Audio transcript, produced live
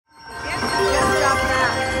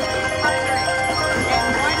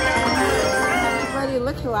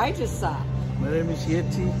I just saw. My name is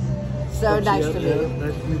Yeti. So nice to meet you.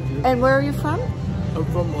 Nice to meet you. And where are you from? I'm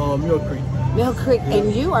from Mill Creek. Mill Creek. Yeah.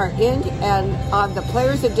 And you are in and on the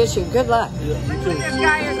Players Edition. Good luck. Yeah, Look what this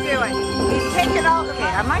guy is doing. He's taking all the... Okay,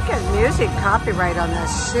 I might get music copyright on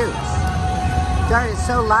this. Shoot. Darn, it's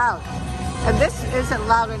so loud. And this isn't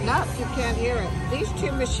loud enough. You can't hear it. These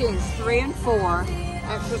two machines, 3 and 4,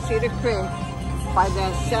 at Quilceda Creek by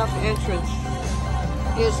the south entrance,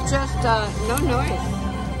 is just no noise.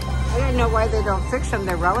 I don't know why they don't fix them.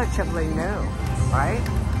 They're relatively new, right?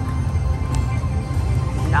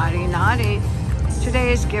 Naughty, naughty.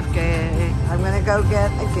 Today's gift day. I'm gonna go get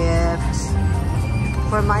a gift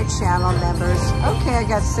for my channel members. Okay, I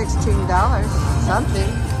got $16, something.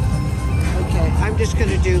 Okay, I'm just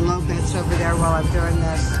gonna do low bets over there while I'm doing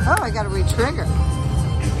this. Oh, I got a retrigger.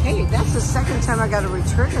 Hey, that's the second time I got a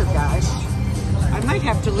retrigger, guys. I might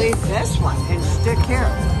have to leave this one and stick here.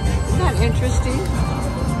 Isn't that interesting?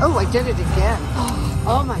 Oh, I did it again.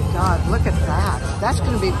 Oh my God, look at that. That's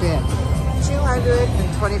gonna be big.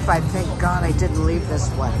 225, thank God I didn't leave this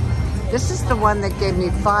one. This is the one that gave me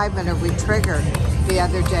 5 and a retrigger the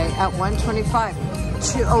other day at 125.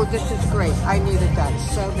 Oh, this is great. I needed that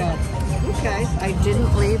so bad. You guys, I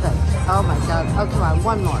didn't leave it. Oh my God. Oh, come on,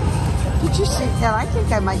 one more. Did you see that? I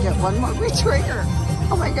think I might get one more retrigger.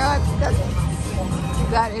 Oh my God.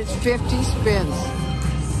 That is 50 spins.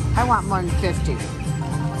 I want more than 50.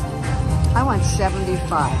 I want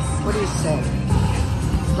 75. What do you say?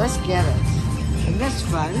 Let's get it. Isn't this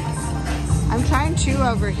fun? I'm trying 2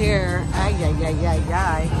 over here. Ay, ay, ay, ay,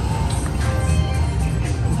 ay.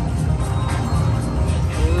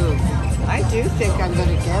 Ooh, I do think I'm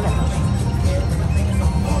gonna get it.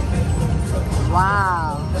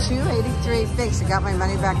 Wow, 283. Thanks, I got my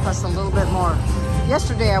money back plus a little bit more.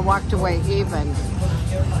 Yesterday I walked away even.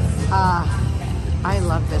 I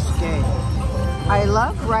love this game. I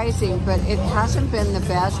love Rising, but it hasn't been the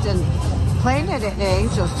best, and playing it at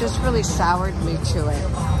Angels just really soured me to it.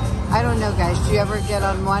 I don't know, guys. Do you ever get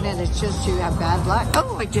on one and it's just you have bad luck?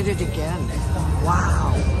 Oh, I did it again.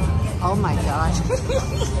 Wow. Oh my gosh.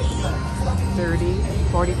 30,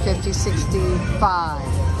 40, 50, 65.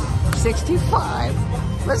 65.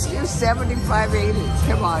 Let's do 75, 80.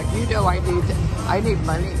 Come on. You know I need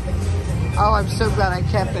money. Oh, I'm so glad I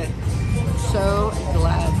kept it. So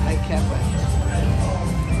glad I kept it.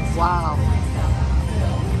 Wow. I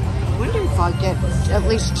wonder if I'll get at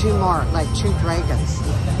least 2 more, like 2 dragons.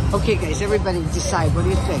 Okay, guys, everybody decide. What do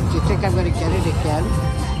you think? Do you think I'm going to get it again?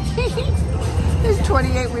 There's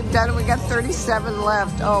 28 we've done, and we got 37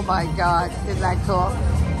 left. Oh, my God. Isn't that cool?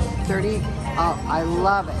 30. Oh, I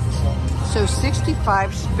love it. So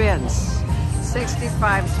 65 spins.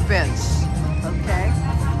 65 spins. Okay?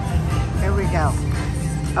 Here we go.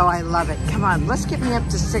 Oh, I love it. Come on, let's get me up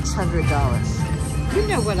to $600. You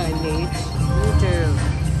know what I need. You do.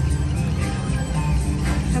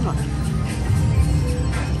 Come on.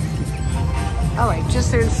 All right, just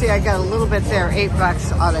so you can see, I got a little bit there.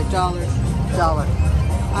 $8 on a dollar.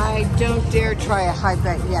 I don't dare try a high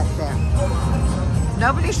bet yet there.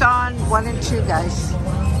 Nobody's on 1 and 2, guys.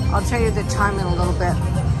 I'll tell you the time in a little bit.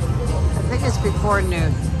 I think it's before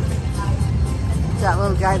noon. That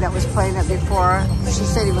little guy that was playing it before, she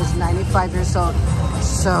said he was 95 years old.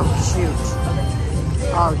 So cute.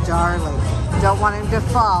 Oh, darling. Don't want him to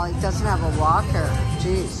fall. He doesn't have a walker.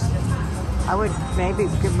 Jeez. I would maybe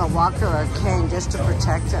give him a walker or a cane just to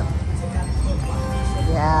protect him.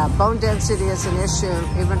 Yeah, bone density is an issue,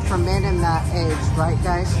 even for men in that age, right,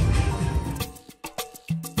 guys?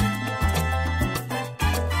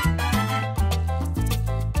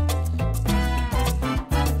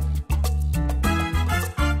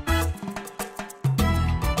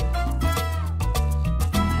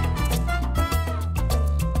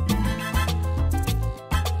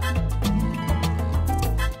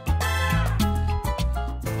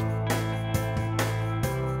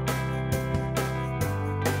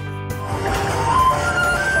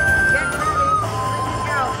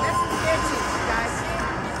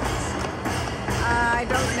 I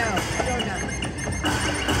don't know.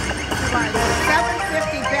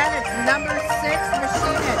 750 bet, it's number 6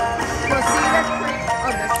 machine at Quilceda Creek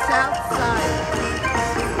on the south side.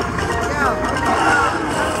 Go.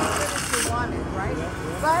 You wanted, right?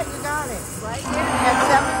 But you got it, right? At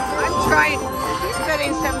 750. I'm trying. He's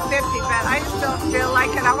betting 750 bet. I just don't feel like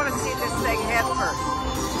it. I want to see this thing hit first.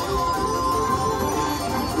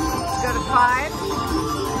 Let's go to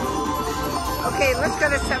 5. Okay, let's go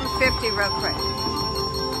to 750 real quick.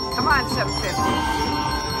 Come on, 750.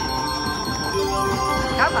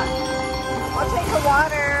 Come on. I'll take a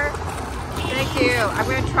water. Thank you. I'm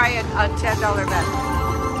going to try a $10 bet.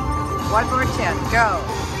 One more 10. Go.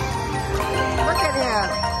 at him.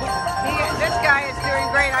 This guy is doing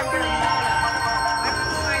great. I'm doing better. I'm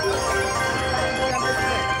on my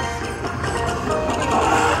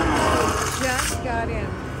just got in.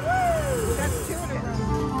 Woo! That's 2 in a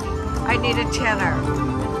row. I need a tenner.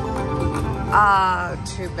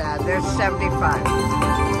 Too bad. There's 75.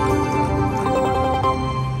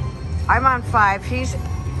 I'm on 5. He's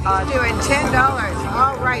doing $10.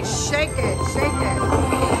 All right, shake it, shake it.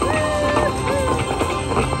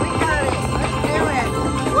 We got it. Let's do it.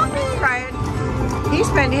 Whoopee, Ryan. He's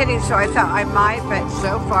been hitting, so I thought I might, but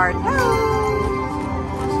so far, no.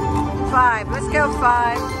 5. Let's go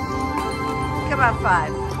 5. Come on,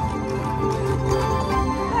 5.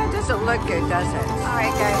 That doesn't look good, does it? All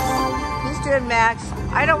right, guys. He's doing max.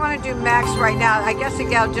 I don't want to do max right now. I guess the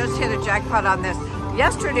gal just hit a jackpot on this.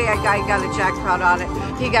 Yesterday, a guy got a jackpot on it.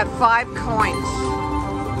 He got 5 coins.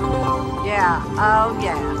 Yeah. Oh,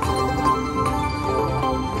 yeah.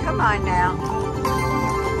 Come on now.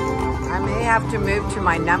 I may have to move to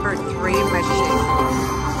my number 3 machine.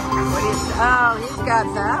 What is? Oh, he's got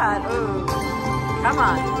that. Ooh. Come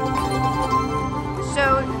on.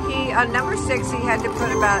 So he on number 6, he had to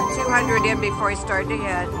put about 200 in before he started to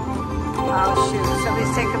hit. Oh shoot!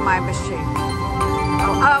 Somebody's taking my machine.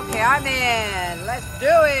 Oh, okay, I'm in. Let's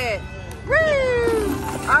do it. Woo!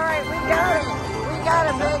 All right, we got it. We got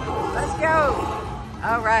it, baby. Let's go.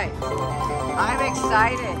 All right. I'm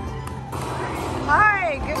excited.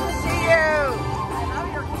 Hi, good to see you. I know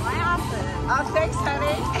your glasses. Oh, thanks,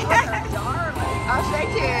 honey. Darling. Oh,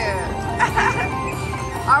 thank you.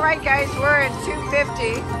 All right, guys, we're at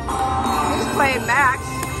 250. He's playing max.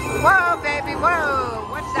 Whoa, baby, whoa.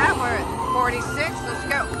 What's that worth? 46? Let's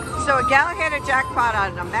go. So a gal hit a jackpot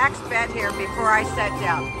on a max bet here before I sat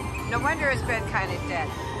down. No wonder it's been kind of dead.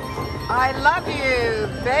 I love you,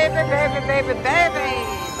 baby, baby, baby, baby.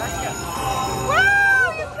 Let's go. Woo!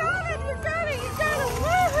 You got it, you got it, you got it.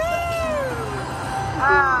 Woohoo!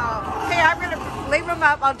 Okay, I'm going to leave them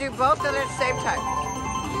up. I'll do both at the same time.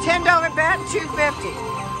 $10 bet, 250.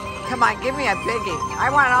 Come on, give me a biggie.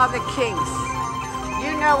 I want all the kings.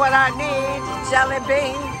 You know what I need, jelly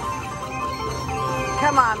bean.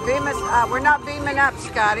 Come on, beam us up. We're not beaming up,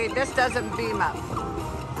 Scotty. This doesn't beam up.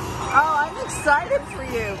 Oh, I'm excited for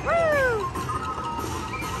you. Woo!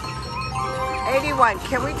 81.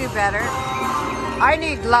 Can we do better? I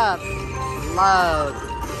need love. Love.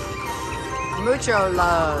 Mucho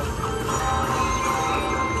love.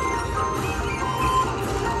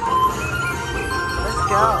 Let's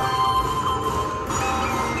go.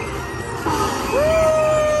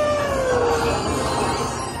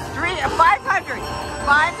 500. $500.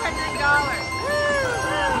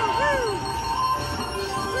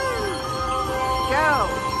 Go.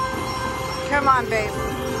 Come on, babe.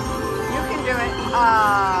 You can do it. Oh,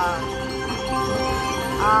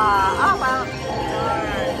 well.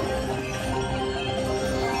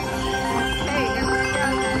 Hey, here we go.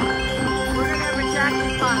 We're going to have a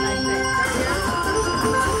jackpot, I think.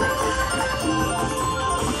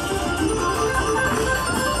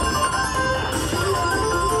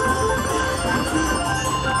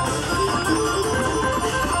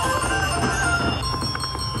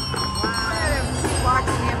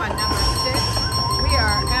 Watching him on number 6. We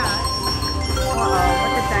are at,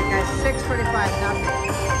 look at that guy, 645 nothing.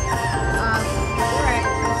 We're at,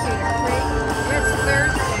 let's see, 3. It's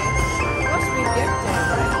Thursday. It's supposed to be gift day,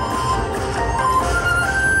 right?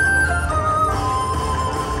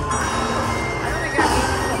 I only got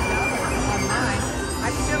 $87 on mine.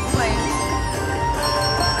 I'm still playing.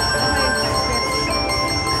 I'm playing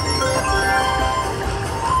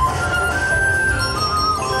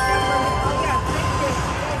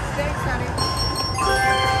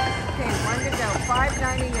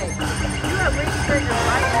 598. You are re-triggered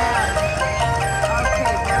right now. Okay,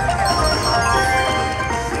 there we go.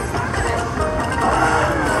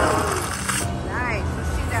 Nice.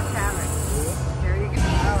 Let's see that pattern. There you go.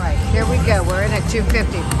 All right, here we go. We're in at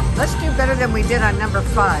 250. Let's do better than we did on number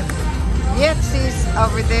 5. Yetsy's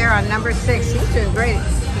over there on number 6. He's doing great.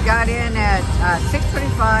 He got in at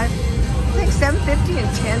 625. I think $7.50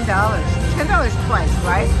 and $10. $10 twice,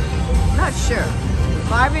 right? Not sure.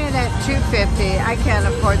 I'm in at 250. I can't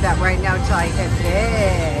afford that right now until I hit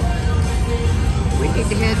big. We need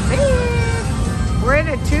to hit big. We're in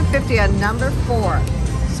at 250 on number 4.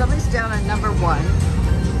 Somebody's down on number 1.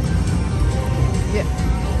 Yeah.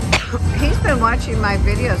 He's been watching my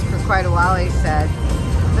videos for quite a while, he said.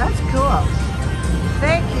 That's cool.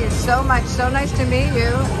 Thank you so much. So nice to meet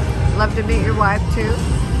you. Love to meet your wife too.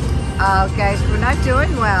 Guys, we're not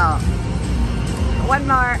doing well. One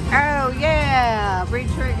more. Oh, yeah.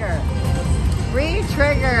 Re-trigger.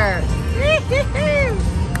 Re-trigger.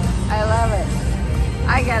 I love it.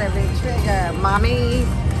 I gotta re-trigger, mommy.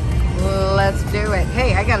 Let's do it.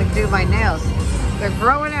 Hey, I gotta do my nails. They're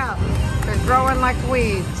growing out. They're growing like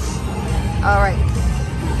weeds. All right.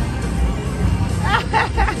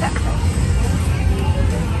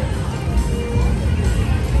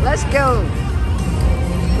 Let's go.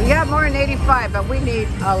 We got more than 85, but we need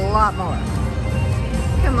a lot more.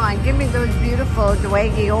 Come on, give me those beautiful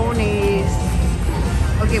duagionis.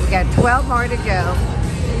 Okay, we got 12 more to go.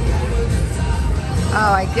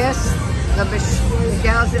 Oh, I guess the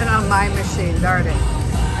gal's in on my machine, darn it.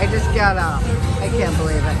 I just got off. I can't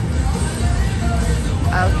believe it.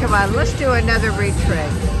 Oh, come on, let's do another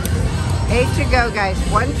retrig. 8 to go, guys,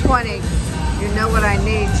 120. You know what I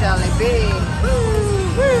need, Charlie B. Woo,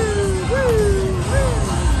 woo, woo, woo.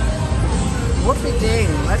 Whoopie ding,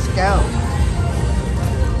 let's go.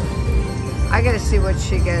 I gotta see what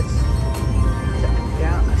she gets.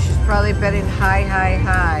 Yeah, she's probably betting high, high,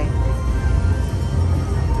 high.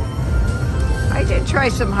 I did try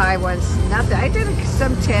some high ones. Nothing. I did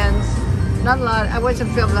some 10s. Not a lot. I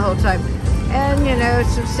wasn't filming the whole time. And you know,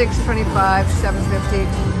 some 625, 750.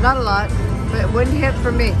 Not a lot, but it wouldn't hit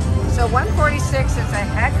for me. So 146 is a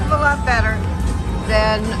heck of a lot better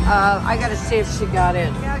than I got to see if she got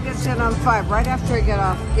in. Yeah, gets in on 5 right after I get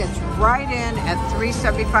off. Gets right in at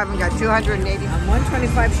 375 and got 280. On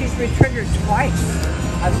 125, she's re-triggered twice.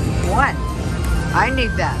 I've won. I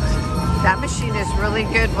need that. That machine is really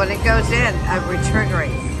good when it goes in at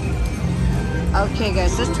re-triggering. Okay,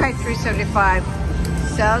 guys, let's try 375.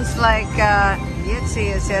 Sounds like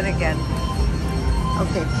Yitzy is in again.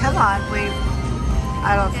 Okay, come on,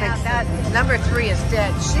 I don't think so. That number 3 is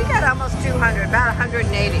dead. She got almost 200, about 180.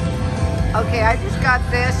 Okay, I just got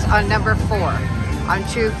this on number 4. On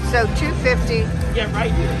 2, so 250. Yeah,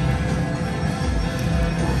 right here.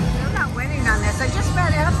 I'm not winning on this. I just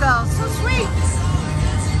met Ethel. So sweet.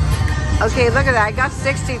 Okay, look at that. I got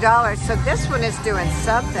 $60. So this one is doing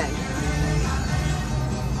something.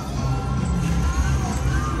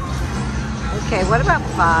 Okay, what about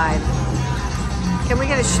 5? Can we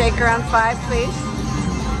get a shaker on 5, please?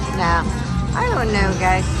 No, I don't know,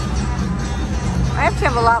 guys. I have to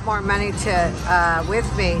have a lot more money to with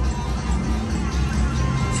me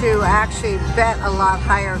to actually bet a lot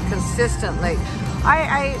higher consistently.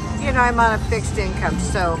 You know, I'm on a fixed income,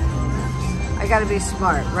 so I got to be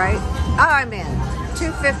smart, right? Oh, I'm in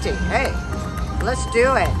 250. Hey, let's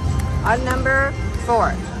do it on number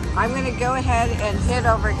 4. I'm going to go ahead and hit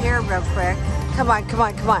over here real quick. Come on, come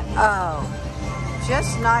on, come on. Oh,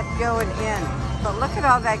 just not going in. But look at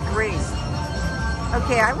all that grease.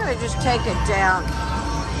 Okay, I'm going to just take it down.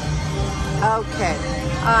 Okay.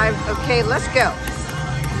 Okay, let's go.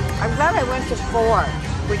 I'm glad I went to 4.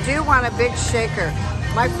 We do want a big shaker.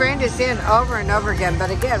 My friend is in over and over again, but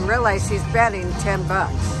again, realize he's betting 10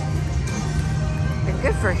 bucks. And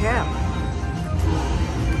good for him.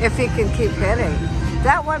 If he can keep hitting.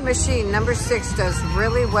 That one machine, number 6, does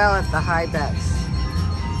really well at the high bets.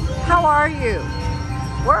 How are you?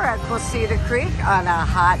 We're at Quilceda Creek on a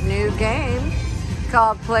hot new game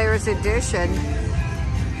called Players Edition.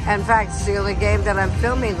 In fact, it's the only game that I'm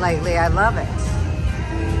filming lately. I love it.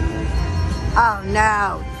 Oh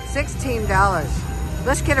no, $16.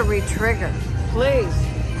 Let's get a re-trigger. Please,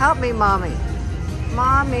 help me, Mommy.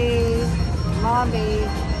 Mommy, Mommy,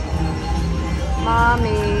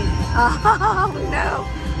 Mommy. Oh no.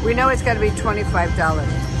 We know it's got to be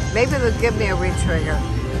 $25. Maybe they'll give me a re-trigger.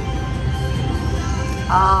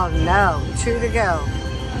 Oh no, 2 to go.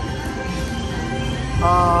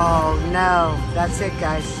 Oh no, that's it,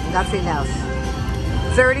 guys. Nothing else.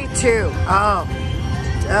 32. Oh,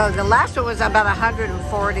 the last one was about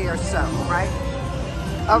 140 or so, right?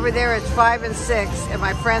 Over there it's 5 and 6, and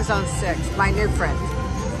my friend's on 6. My new friend.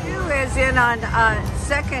 Who is in on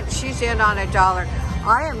second? She's in on $1.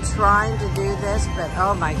 I am trying to do this, but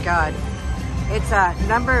oh my God, it's a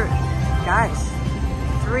number, guys.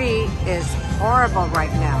 3 is horrible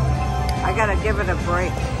right now. I gotta give it a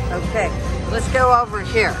break. Okay, let's go over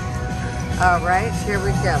here. All right, here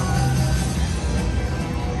we go.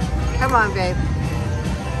 Come on, babe.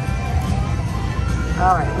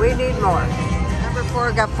 All right, we need more. Number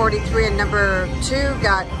 4 got 43 and number 2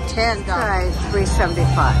 got $10. Right,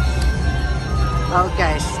 375. Oh,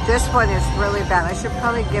 guys, this one is really bad. I should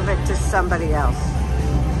probably give it to somebody else.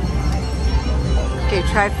 Okay,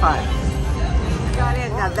 try 5. Got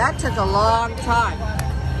in. Now that took a long time.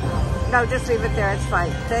 No, just leave it there. It's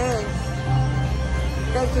fine. Thanks.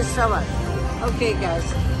 Thank you so much. Okay, guys,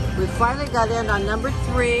 we finally got in on number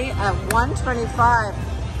 3 at 125.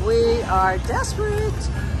 We are desperate.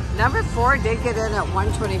 Number 4 did get in at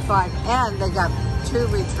 125, and they got 2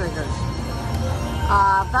 re-triggers.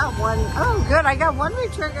 About one. Oh, good. I got one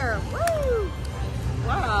retrigger. Woo!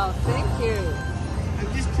 Wow, thank you.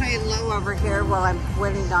 I'm just playing low over here while I'm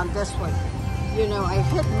waiting on this one. You know, I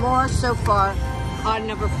hit more so far on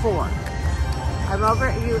number 4. I'm over.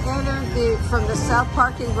 You enter from the south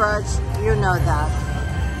parking garage. You know that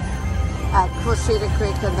at Quilceda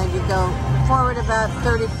Creek, and then you go forward about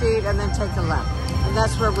 30 feet, and then take a left. And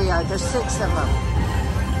that's where we are. There's 6 of them.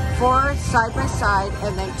 4 side by side,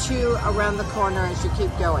 and then 2 around the corner as you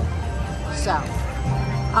keep going. So,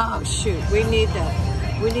 oh shoot, we need that.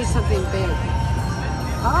 We need something big.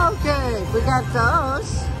 Okay, we got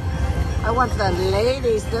those. I want the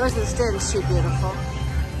ladies. Those are still too beautiful.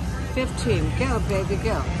 15, go baby,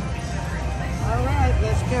 go. All right,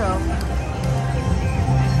 let's go.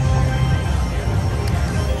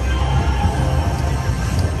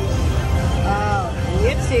 Oh,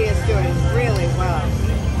 Yitzy is doing really well.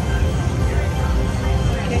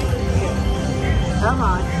 Come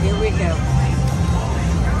on, here we go.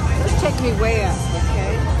 Just take me way up,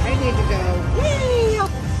 okay? I need to go way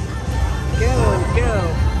up. Go.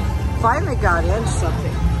 Finally got in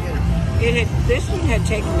something. This one had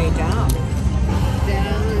taken me down.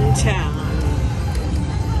 Downtown.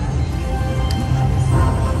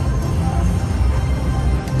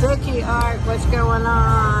 Vicky Art, what's going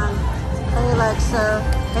on? Hey Alexa.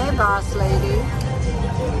 Hey boss lady.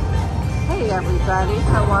 Hey everybody,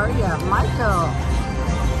 how are you? Michael.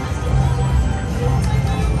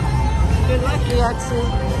 Good luck, Yetzi.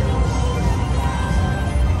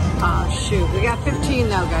 Oh shoot, we got 15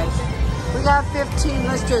 though, guys. We got 15,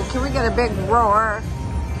 let's do it. Can we get a big roar?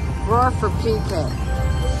 Roar for PK.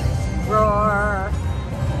 Roar.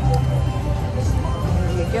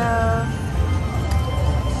 There you go.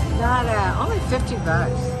 Nada, only 50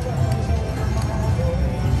 bucks.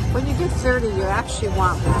 When you get 30, you actually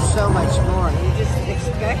want so much more. You just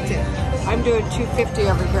expect it. I'm doing 250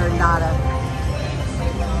 over here, nada.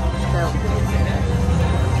 So.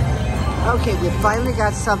 Okay, we finally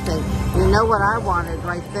got something. You know what I wanted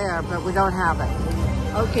right there, but we don't have it.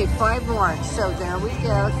 Okay, 5 more. So there we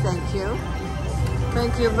go. Thank you.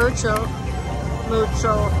 Thank you mucho.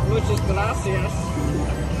 Muchas gracias.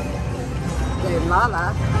 De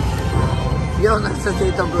nada. Yo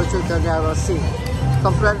necesito mucho dinero, sí.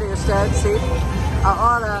 ¿Comprende usted? Sí.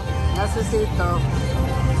 Ahora necesita.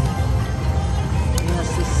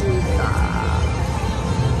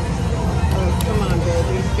 Oh, come on,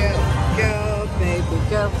 baby. Go, baby,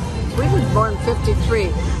 go. We did more than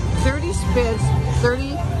 53. 30 spins,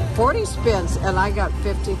 40 spins, and I got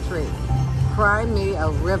 53. Cry me a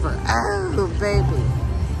river. Oh, baby.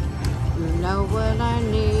 You know what I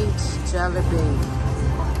need? Jelly bean.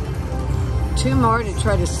 2 more to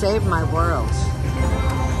try to save my world.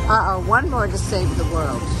 One more to save the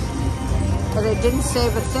world. But it didn't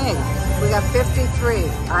save a thing. We got 53.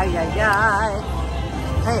 Ay, ay, ay.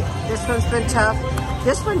 Hey, this one's been tough.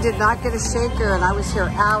 This one did not get a shaker, and I was here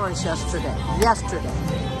hours yesterday.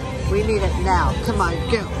 We need it now. Come on,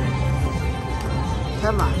 go.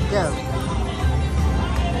 Come on, go.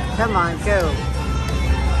 Come on, go.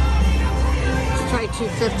 Let's try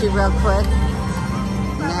 250 real quick.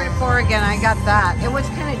 Number 4 again, I got that. It was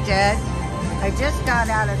kind of dead. I just got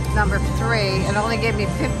out of number 3. It only gave me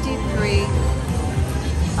 53.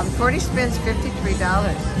 40 spins,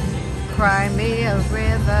 $53. Cry me a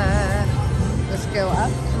river. Let's go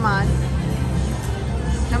up. Come on.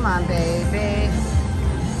 Come on, baby.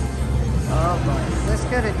 Oh boy. Let's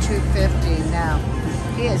go to 250 now.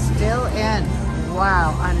 He is still in.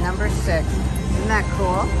 Wow, on number 6. Isn't that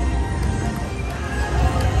cool?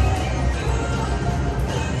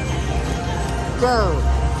 Go.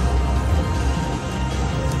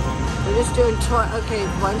 We're just doing, okay,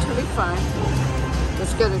 125.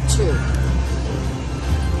 Let's go to 2.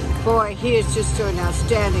 Boy, he is just doing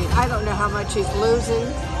outstanding. I don't know how much he's losing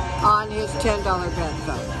on his $10 bet,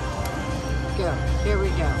 though. Go. Here we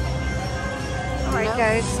go. All right,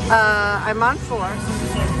 guys. I'm on 4.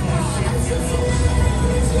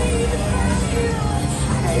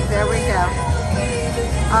 Okay, there we go.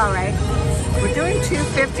 All right. We're doing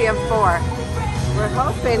 250 and 4. We're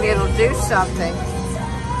hoping it'll do something.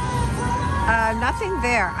 Nothing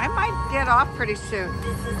there. I might get off pretty soon.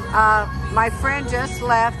 My friend just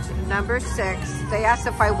left number 6. They asked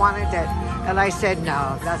if I wanted it, and I said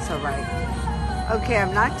no, that's all right. Okay,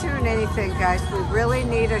 I'm not doing anything, guys. We really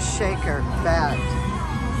need a shaker bad.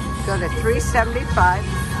 Go to 375.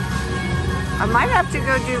 I might have to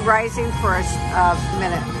go do rising for a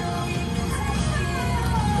minute.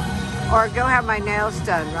 Or go have my nails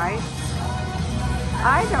done, right?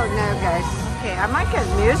 I don't know, guys. Okay, I might get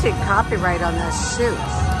music copyright on this. Shoot.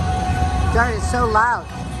 Darn, it's so loud.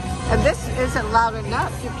 And this isn't loud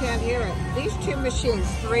enough. You can't hear it. These two machines,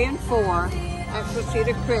 3 and 4, at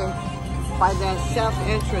Quilceda Creek by the south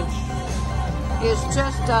entrance, is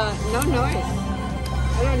just no noise.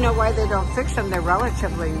 I don't know why they don't fix them. They're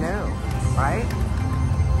relatively new, right?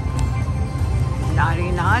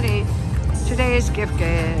 Naughty, naughty. Today's gift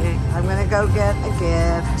day. I'm gonna go get a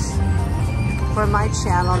gift for my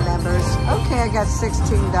channel members. Okay, I got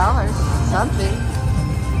 $16, something.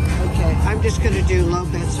 Okay, I'm just gonna do low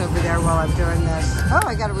bets over there while I'm doing this. Oh,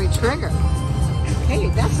 I got a retrigger. Hey,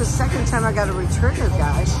 that's the second time I got a retrigger,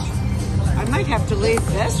 guys. I might have to leave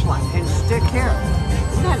this one and stick here.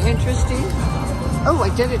 Isn't that interesting? Oh, I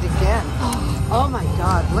did it again. Oh my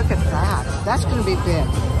God, look at that. That's gonna be big.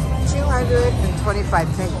 225,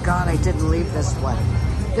 thank God I didn't leave this one.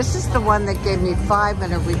 This is the one that gave me 5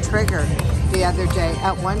 and a retrigger the other day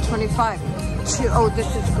at 125. Oh,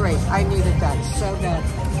 this is great. I needed that so bad.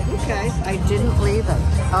 You guys, I didn't leave it.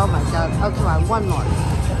 Oh my God. Oh, come on, one more.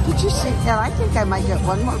 Did you see? And I think I might get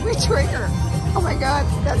one more retrigger. Oh my God.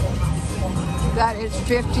 That is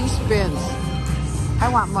 50 spins. I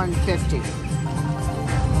want more than 50.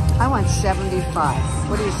 I want 75.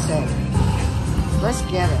 What do you say? Let's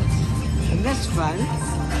get it. Isn't this fun?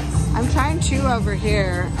 I'm trying 2 over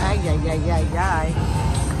here. Ay, ay, ay, ay, ay.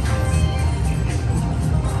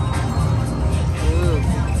 Ooh,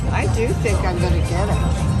 I do think I'm going to get it.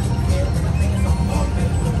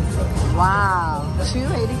 Wow,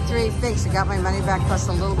 283. Thanks, I got my money back plus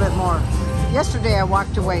a little bit more. Yesterday I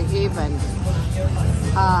walked away even.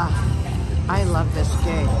 I love this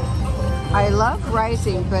game. I love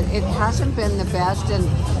Rising, but it hasn't been the best, and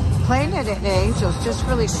playing it at Angels just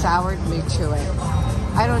really soured me to it.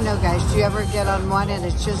 I don't know, guys. Do you ever get on one and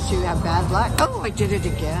it's just you have bad luck? Oh, I did it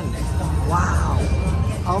again. Wow.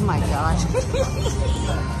 Oh my gosh.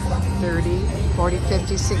 30, 40,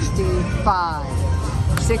 50, 65.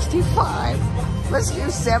 65. Let's do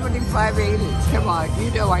 75, 80. Come on.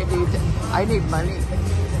 You know I need money.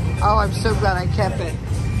 Oh, I'm so glad I kept it.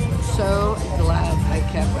 So glad I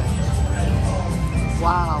kept it.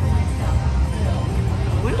 Wow.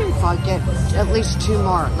 I wonder if I'll get at least 2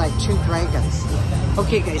 more, like 2 dragons.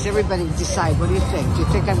 Okay, guys, everybody decide. What do you think? Do you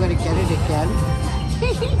think I'm going to get it again?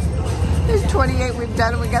 There's 28 we've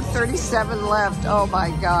done, and we got 37 left. Oh,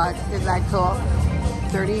 my God. Isn't that cool?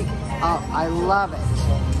 30. Oh, I love it.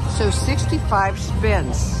 So 65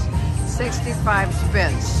 spins. 65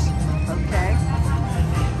 spins. Okay?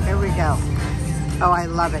 Here we go. Oh, I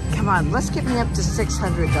love it. Come on, let's get me up to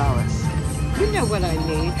 $600. You know what I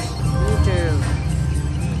need. You do.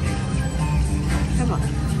 Come on.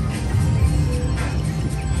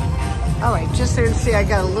 All right, just so you can see, I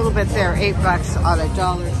got a little bit there. $8 on a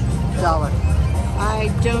dollar.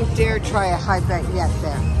 I don't dare try a high bet yet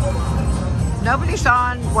there. Nobody's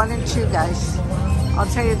on 1 and 2, guys. I'll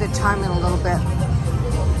tell you the time in a little bit.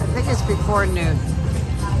 I think it's before noon.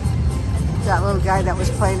 That little guy that was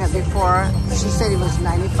playing it before, she said he was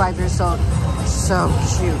 95 years old. So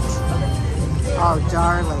cute. Oh,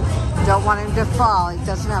 darling. Don't want him to fall. He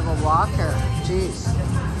doesn't have a walker. Jeez.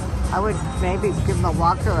 I would maybe give him a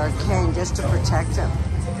walker or a cane just to protect him.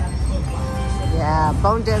 Yeah,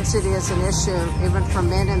 bone density is an issue, even for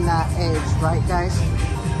men in that age, right, guys?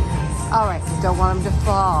 All right, don't want him to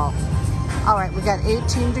fall. All right, we got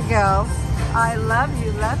 18 to go. I love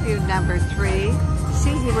you, number 3.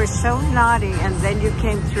 See, you were so naughty, and then you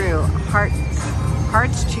came through.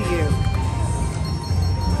 Hearts to you.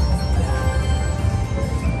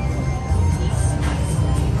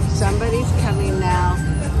 Somebody's coming now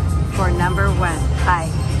for number 1. Hi.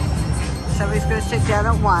 Somebody's going to sit down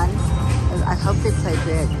at 1. I hope they play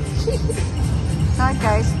big. Hi,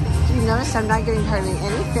 guys. Do you notice I'm not getting hardly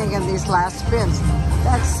anything in these last spins?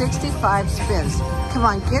 That's 65 spins. Come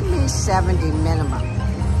on, give me 70 minimum.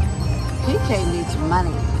 PK needs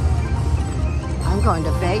money. I'm going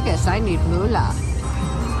to Vegas. I need moolah.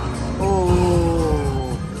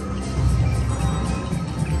 Oh.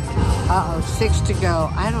 Uh-oh, 6 to go.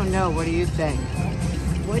 I don't know. What do you think?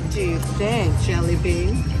 What do you think, Jelly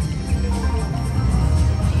Bean?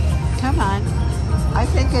 Come on. I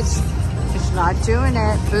think it's not doing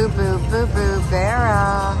it. Boo, boo, boo, boo,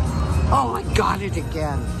 Vera. Oh, I got it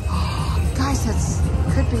again. Guys, that's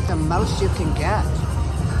could be the most you can get.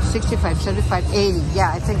 65, 75, 80.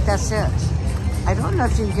 Yeah, I think that's it. I don't know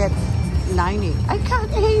if you can get 90. I got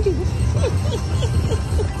 80.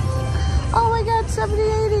 Oh my God, 70,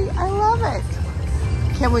 80. I love it.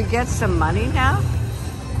 Can we get some money now?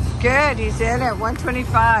 Good, he's in at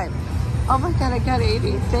 125. Oh my God, I got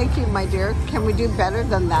 80. Thank you, my dear. Can we do better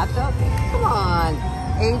than that, though? Come on.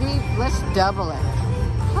 80, let's double it.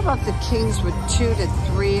 How about the kings with 2 to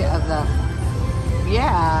 3 of the,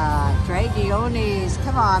 Yeah, Dragionis.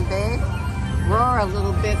 Come on, babe. Roar a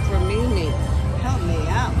little bit for Mimi. Help me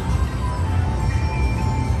out.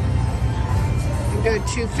 I'm doing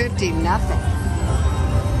 250, nothing.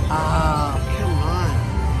 Oh, come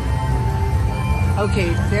on. Okay,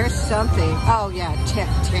 there's something. Oh, yeah, 10.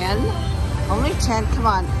 Only 10, come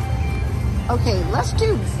on. Okay, let's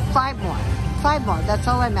do 5 more. 5 more, that's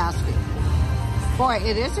all I'm asking. Boy,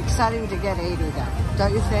 it is exciting to get 80 though,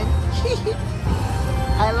 don't you think?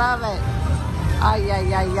 I love it. Ay,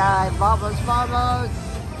 ay, ay, ay. Vamos, vamos.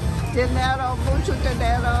 Dinero, mucho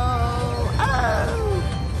dinero. Oh.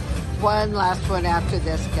 One last one after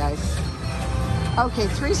this, guys. Okay,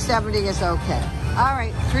 370 is okay. All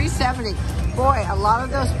right, 370. Boy, a lot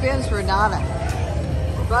of those spins were nada.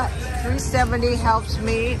 But 370 helps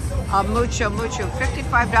me mucho, mucho.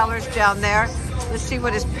 $55 down there. Let's see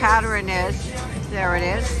what his pattern is. There it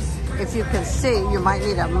is. If you can see, you might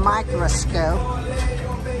need a microscope.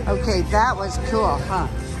 Okay, that was cool, huh?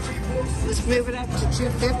 Let's move it up to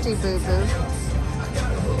 250, boo-boo.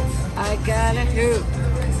 I got a hoop.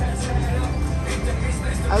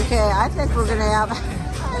 Okay, I think we're gonna have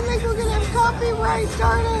copyright,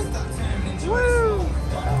 darn it. Woo!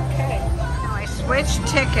 Okay. Now I switched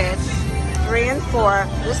tickets, 3 and 4.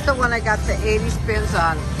 This is the one I got the 80 spins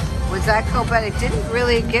on. Was that cool? But it didn't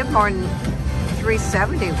really give more than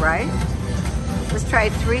 370, right? Let's try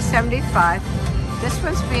 375. This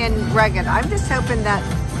one's being rugged. I'm just hoping that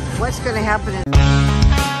what's going to happen is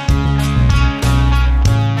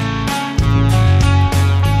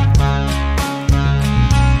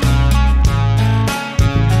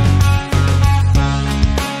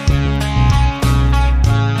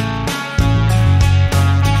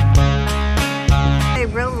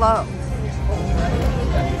real low.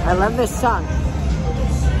 I love this song.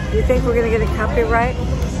 You think we're going to get a copyright?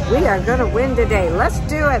 We are going to win today. Let's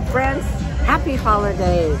do it, friends. Happy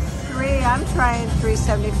holidays. 3, I'm trying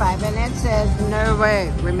 375, and it says no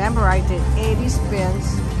way. Remember, I did 80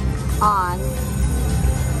 spins on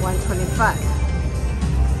 125.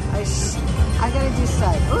 I got to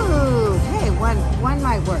decide. Ooh, hey, one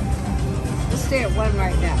might work. Let's stay at 1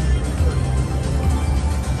 right now.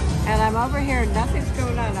 And I'm over here, nothing's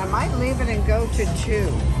going on. I might leave it and go to 2.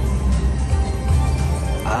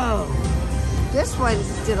 Oh, this one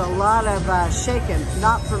did a lot of shaking.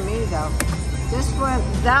 Not for me though. This one,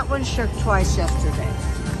 that one shook twice yesterday.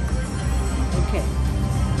 Okay,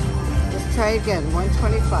 let's try again,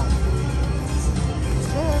 125.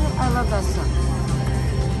 I love that song.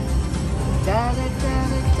 Da, da, da,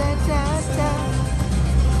 da, da, da.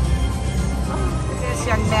 Oh, this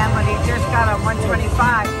young man when he just got on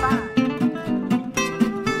 125.